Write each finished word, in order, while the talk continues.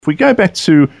If we go back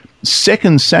to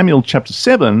 2 Samuel chapter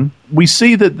 7, we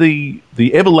see that the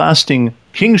everlasting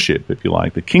kingship, if you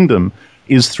like, the kingdom,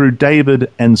 is through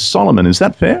David and Solomon. Is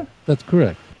that fair? That's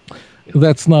correct.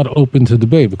 That's not open to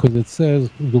debate because it says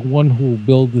the one who will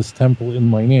build this temple in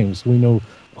my name. So we know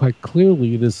quite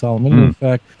clearly it is Solomon. In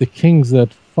fact, the kings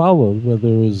that followed, whether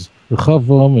it was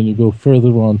Rehoboam and you go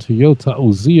further on to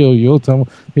Uzziah, Yotam,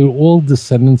 they were all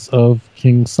descendants of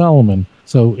King Solomon.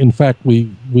 So, in fact, we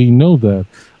know that.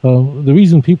 The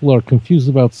reason people are confused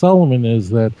about Solomon is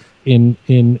that in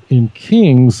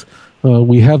Kings,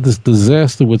 we have this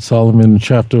disaster with Solomon in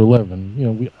chapter 11.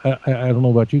 You know, I don't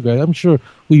know about you guys. I'm sure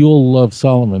we all love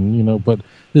Solomon, you know, but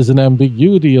there's an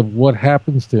ambiguity of what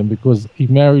happens to him because he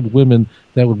married women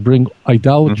that would bring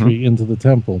idolatry into the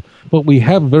temple. But we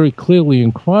have very clearly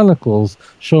in Chronicles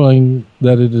showing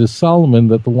that it is Solomon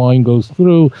that the line goes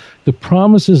through. The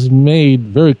promise is made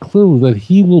very clearly that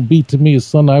he will be to me a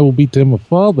son, I will be to him a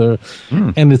father.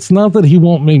 And it's not that he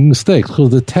won't make mistakes.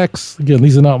 Because the text, again,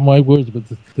 these are not my words, but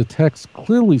the text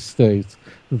clearly states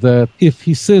that if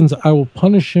he sins, I will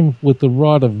punish him with the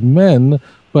rod of men,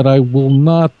 but I will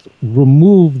not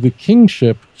remove the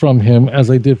kingship from him as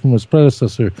I did from his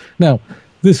predecessor. Now,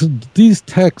 these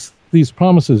texts, these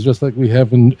promises, just like we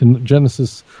have in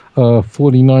Genesis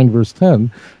 49, verse 10,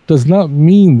 does not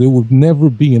mean there would never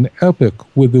be an epoch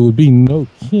where there would be no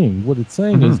king. What it's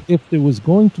saying is if there was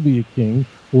going to be a king,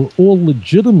 or all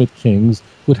legitimate kings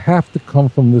would have to come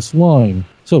from this line.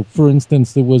 So, for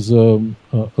instance, there was a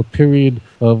period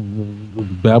of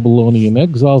Babylonian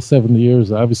exile, 70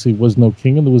 years. Obviously, was no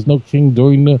king, and there was no king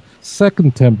during the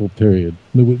Second Temple period.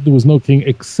 There was no king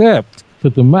except for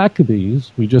the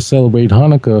Maccabees. We just celebrate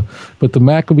Hanukkah, but the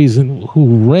Maccabees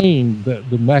who reigned,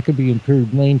 the Maccabean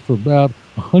period reigned for about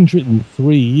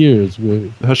 103 years.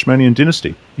 The Hashmonean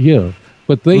dynasty. Yeah,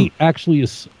 but they actually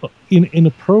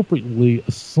inappropriately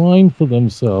assigned for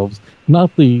themselves,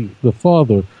 not the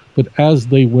father, but as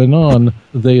they went on,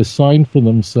 they assigned for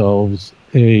themselves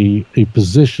a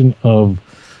position of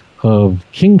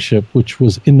kingship which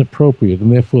was inappropriate,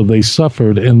 and therefore they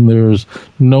suffered, and there's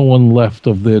no one left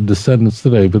of their descendants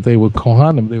today. But they were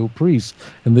Kohanim, they were priests,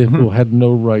 and therefore had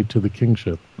no right to the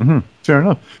kingship. Fair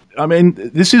enough. I mean,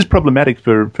 this is problematic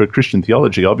for Christian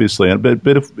theology, obviously. But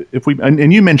if we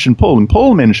and you mentioned Paul, and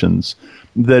Paul mentions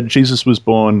that Jesus was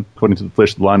born according to the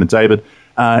flesh of the line of David.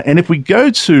 And if we go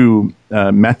to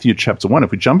Matthew chapter 1,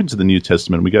 if we jump into the New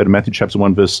Testament, we go to Matthew chapter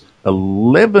 1, verse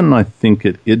 11, I think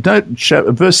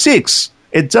verse 6,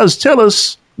 it does tell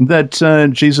us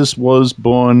that Jesus was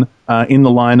born in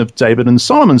the line of David and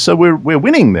Solomon. So we're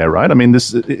winning there, right? I mean,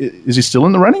 is he still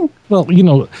in the running? Well, you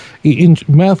know,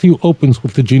 Matthew opens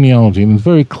with the genealogy, and it's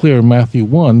very clear in Matthew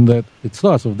 1 that it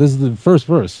starts with, this is the first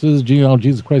verse, this is genealogy,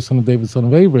 Jesus Christ, son of David, son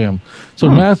of Abraham. So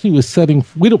Matthew is setting,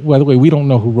 by the way, we don't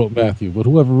know who wrote Matthew, but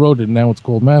whoever wrote it, now it's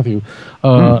called Matthew,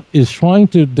 is trying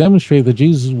to demonstrate that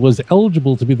Jesus was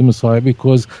eligible to be the Messiah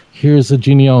because here's a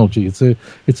genealogy. It's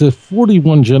a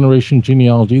 41 generation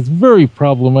genealogy. It's very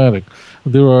problematic.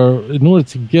 There are, in order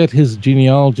to get his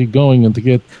genealogy going and to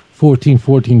get 14,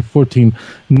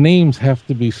 names have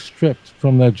to be stripped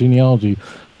from that genealogy.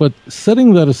 But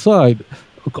setting that aside,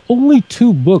 only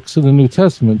two books in the New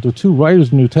Testament, or two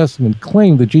writers in the New Testament,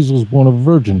 claim that Jesus was born of a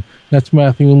virgin. That's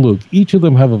Matthew and Luke. Each of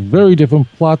them have a very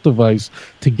different plot device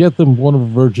to get them born of a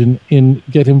virgin in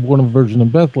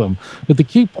Bethlehem. But the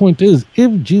key point is,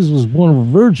 if Jesus was born of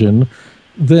a virgin,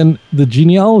 then the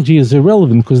genealogy is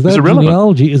irrelevant because that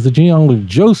genealogy is the genealogy of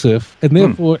Joseph, and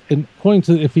therefore, according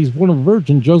to if he's born of a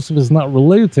virgin, Joseph is not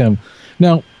related to him.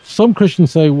 Now, some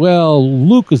Christians say, well,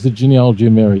 Luke is the genealogy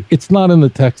of Mary. It's not in the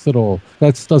text at all.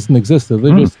 That doesn't exist.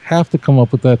 They just have to come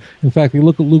up with that. In fact, you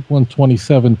look at Luke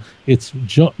 1:27, it's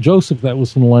Joseph that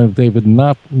was from the line of David,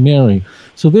 not Mary.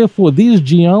 So therefore, these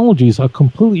genealogies are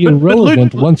completely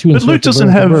irrelevant once you insert Luke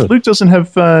doesn't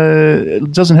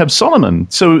have Solomon.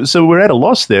 So we're at a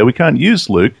loss there. We can't use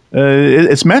Luke.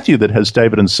 It's Matthew that has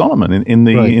David and Solomon in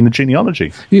the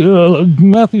genealogy.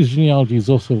 Matthew's genealogy is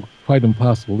also quite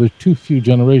impossible. There's too few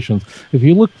generations. If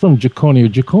you look from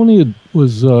Jeconiah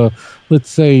was, let's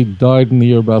say, died in the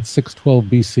year about 612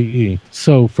 BCE.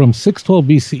 So from 612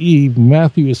 BCE,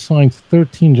 Matthew assigns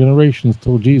 13 generations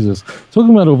till Jesus.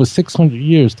 Talking about over 600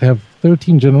 years to have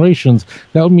 13 generations,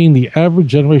 that would mean the average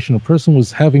generation, a person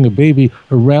was having a baby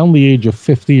around the age of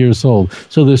 50 years old.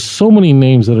 So there's so many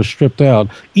names that are stripped out,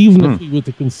 even if we were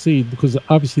to concede, because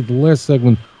obviously the last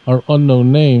segment are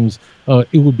unknown names,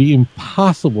 it would be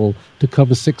impossible to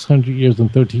cover 600 years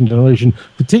and 13 generations,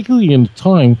 particularly in a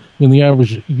time when the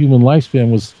average human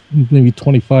lifespan was maybe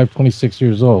 25, 26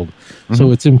 years old. Mm-hmm.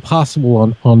 So it's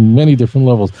impossible on many different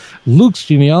levels. Luke's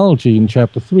genealogy in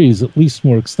chapter 3 is at least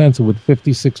more extensive with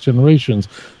 56 generations.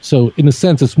 So in a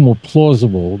sense, it's more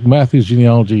plausible. Matthew's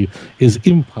genealogy is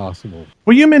impossible.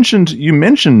 Well, you mentioned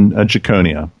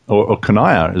Jeconia, or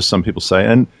Coniah, as some people say,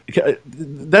 and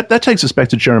that takes us back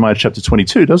to Jeremiah chapter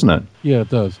 22, doesn't it? Yeah, it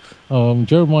does.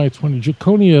 Jeremiah 20,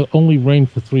 Jeconia only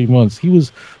reigned for 3 months. He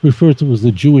was referred to as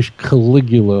the Jewish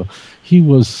Caligula. He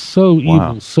was so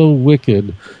evil, so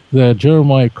wicked, that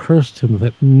Jeremiah cursed him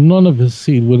that none of his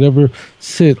seed would ever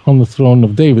sit on the throne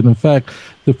of David. In fact,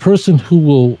 the person who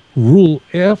will rule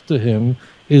after him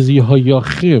is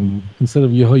Yehoiachim instead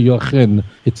of Yehoiachin.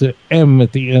 It's an M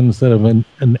at the end instead of an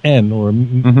N or a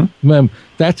mem.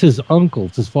 That's his uncle,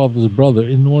 it's his father's brother,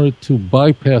 in order to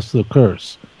bypass the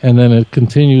curse. And then it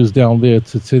continues down there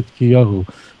to Tzidkiyahu.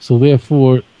 So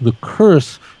therefore, the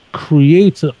curse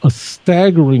creates a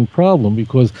staggering problem,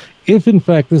 because if in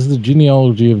fact this is the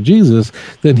genealogy of Jesus,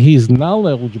 then he's not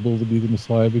eligible to be the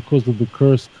Messiah because of the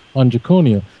curse on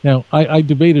Jeconia. Now, I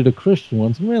debated a Christian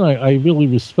once, man, I really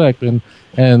respect, and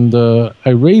I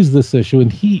raised this issue,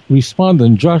 and he responded,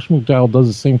 and Josh McDowell does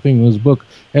the same thing in his book,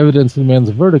 Evidence in Man's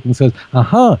Verdict, and says,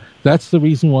 that's the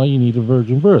reason why you need a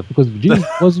virgin birth, because if Jesus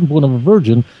wasn't born of a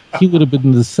virgin, he would have been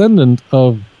a descendant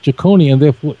of Jeconia and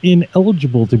therefore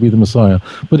ineligible to be the Messiah.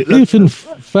 But if in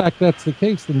fact that's the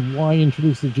case, then why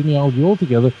introduce the genealogy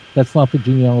altogether? That's not the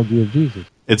genealogy of Jesus.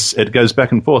 It goes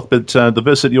back and forth, but the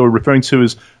verse that you're referring to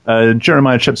is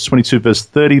Jeremiah chapter 22, verse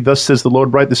 30. Thus says the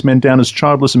Lord, write this man down as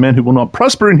childless, a man who will not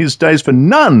prosper in his days, for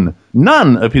none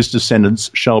of his descendants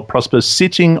shall prosper,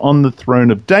 sitting on the throne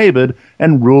of David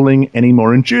and ruling any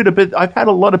more in Judah. But I've had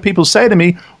a lot of people say to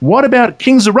me, what about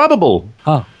King Zerubbabel?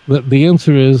 The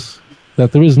answer is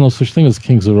that there is no such thing as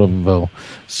King Zerubbabel.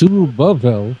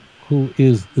 Zerubbabel, who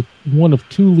is one of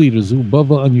two leaders,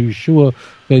 Zerubbabel and Yeshua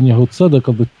ben Yehotzadok,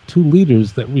 are the two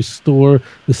leaders that restore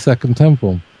the Second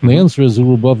Temple. And the answer is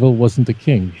Zerubbabel wasn't a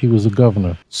king. He was a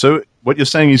governor. So what you're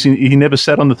saying is he never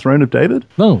sat on the throne of David?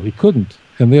 No, he couldn't.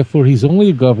 And therefore he's only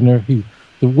a governor.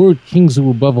 The word King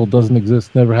Zerubbabel doesn't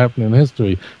exist, never happened in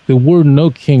history. There were no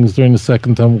kings during the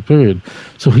Second Temple period.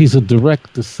 So he's a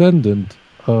direct descendant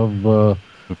of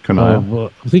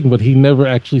but he never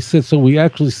actually sits. So we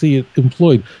actually see it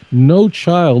employed. No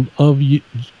child of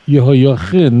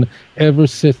Yehoiachin ever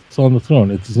sits on the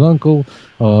throne. It's his uncle,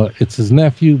 it's his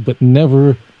nephew, but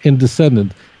never in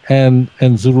descendant. And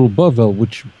Zerubbabel,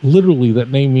 which literally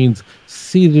that name means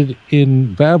seated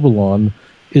in Babylon,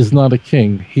 is not a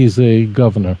king. He's a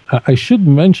governor. I should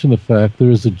mention the fact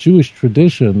there is a Jewish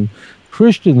tradition.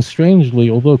 Christians, strangely,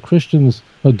 although Christians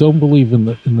don't believe in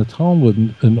the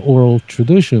Talmud, an oral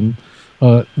tradition,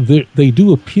 they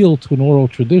do appeal to an oral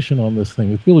tradition on this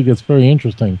thing. It really gets very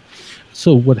interesting.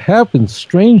 So what happens,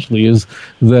 strangely, is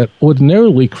that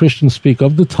ordinarily Christians speak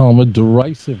of the Talmud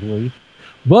derisively,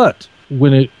 but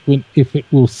if it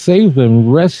will save them,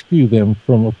 rescue them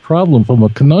from a problem, from a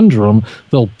conundrum,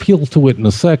 they'll appeal to it in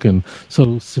a second.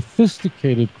 So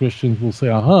sophisticated Christians will say,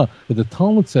 but the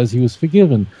Talmud says he was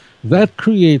forgiven. That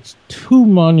creates two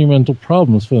monumental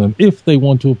problems for them if they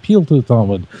want to appeal to the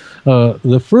Talmud.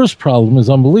 The first problem is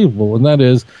unbelievable, and that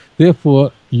is,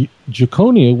 therefore,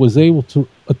 Jeconia was able to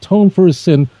atone for his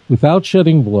sin without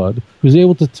shedding blood. He was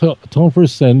able to atone for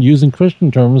his sin, using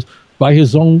Christian terms, by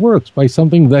his own works, by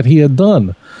something that he had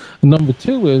done. And number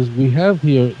two is, we have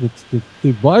here,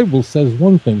 the Bible says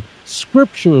one thing.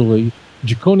 Scripturally,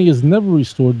 Jeconia is never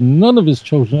restored. None of his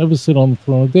children ever sit on the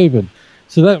throne of David.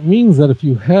 So that means that if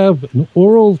you have an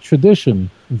oral tradition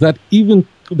that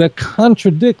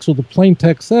contradicts what the plain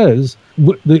text says,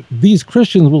 these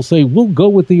Christians will say, we'll go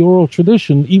with the oral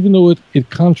tradition, even though it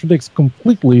contradicts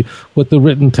completely what the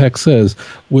written text says,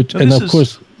 which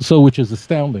is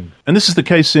astounding. And this is the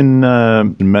case in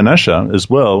Manasseh as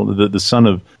well, the son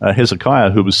of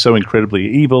Hezekiah, who was so incredibly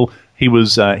evil. He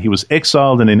was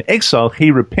exiled, and in exile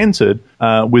he repented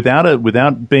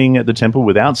without being at the temple,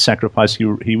 without sacrifice.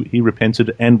 He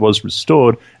repented and was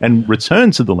restored and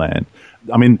returned to the land.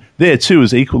 I mean, there too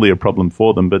is equally a problem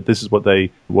for them, but this is what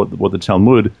the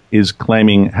Talmud is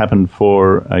claiming happened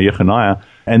for Jeconiah.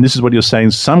 And this is what you're saying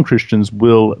some Christians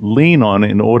will lean on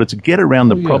in order to get around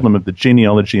the problem of the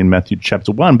genealogy in Matthew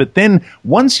chapter 1. But then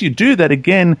once you do that,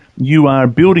 again, you are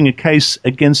building a case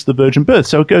against the virgin birth.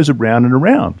 So it goes around and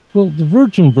around. Well, the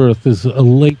virgin birth is a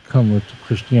latecomer to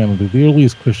Christianity. The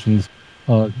earliest Christians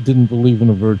didn't believe in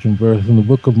a virgin birth. In the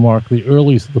book of Mark, the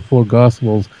earliest of the four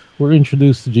Gospels were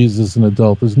introduced to Jesus as an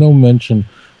adult. There's no mention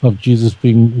of Jesus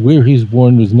being where he's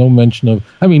born. There's no mention of,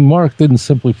 Mark didn't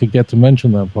simply forget to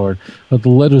mention that part. The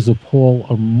letters of Paul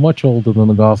are much older than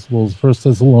the Gospels, First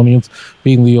Thessalonians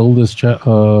being the oldest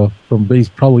from base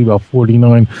probably about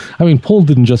 49. Paul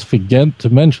didn't just forget to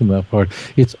mention that part.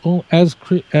 It's all as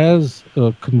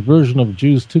a conversion of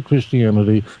Jews to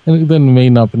Christianity, and then it may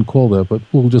not have been called that, but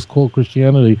we'll just call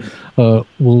Christianity,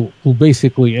 will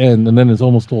basically end, and then it's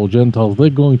almost all Gentiles. They're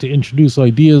going to introduce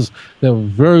ideas that were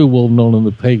very well known in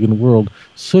the pagan world,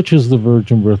 such as the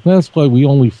virgin birth. And that's why we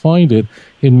only find it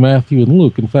in Matthew and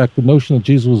Luke. In fact, the notion that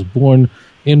Jesus was born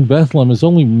in Bethlehem is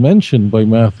only mentioned by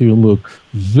Matthew and Luke.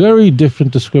 Very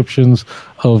different descriptions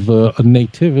of a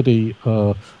nativity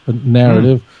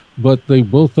narrative, but they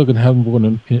both are going to have him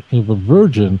born of a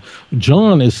virgin.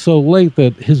 John is so late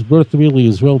that his birth really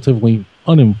is relatively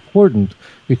unimportant,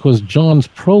 because John's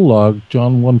prologue,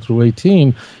 John 1 through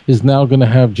 18, is now going to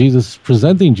have Jesus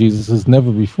presenting Jesus as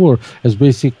never before, as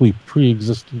basically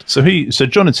pre-existent. So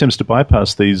John attempts to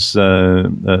bypass these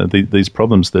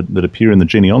problems that appear in the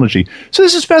genealogy. So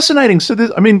this is fascinating. So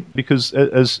because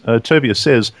as Tovia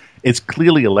says, it's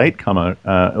clearly a latecomer,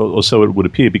 or so it would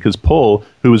appear, because Paul,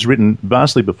 who was written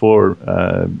vastly before,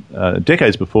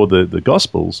 decades before the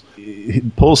Gospels,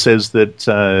 Paul says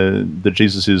that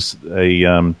Jesus is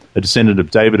a descendant of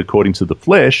David according to the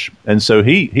flesh, and so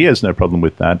he has no problem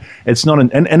with that. It's not,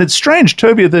 and it's strange,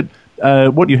 Tovia,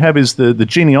 that what you have is the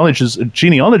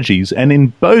genealogies, and in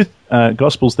both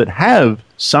Gospels that have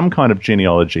some kind of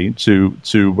genealogy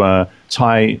to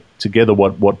tie together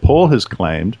what Paul has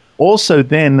claimed, also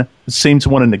then seem to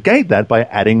want to negate that by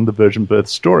adding the virgin birth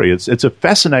story. It's a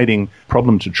fascinating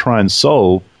problem to try and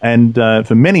solve. And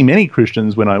for many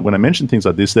Christians, when I mention things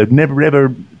like this, they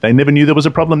never knew there was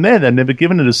a problem there. They'd never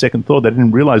given it a second thought. They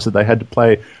didn't realize that they had to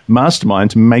play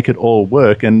mastermind to make it all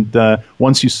work. And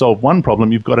once you solve one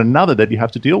problem, you've got another that you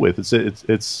have to deal with.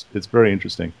 It's very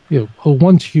interesting. Yeah. Well,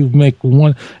 once you make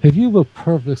one, if you have a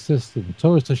perfect system,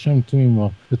 Torah Hashem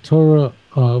Tumima, the Torah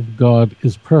of God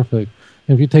is perfect.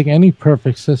 If you take any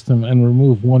perfect system and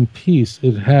remove one piece,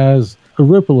 it has a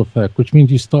ripple effect, which means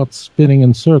you start spinning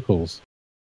in circles.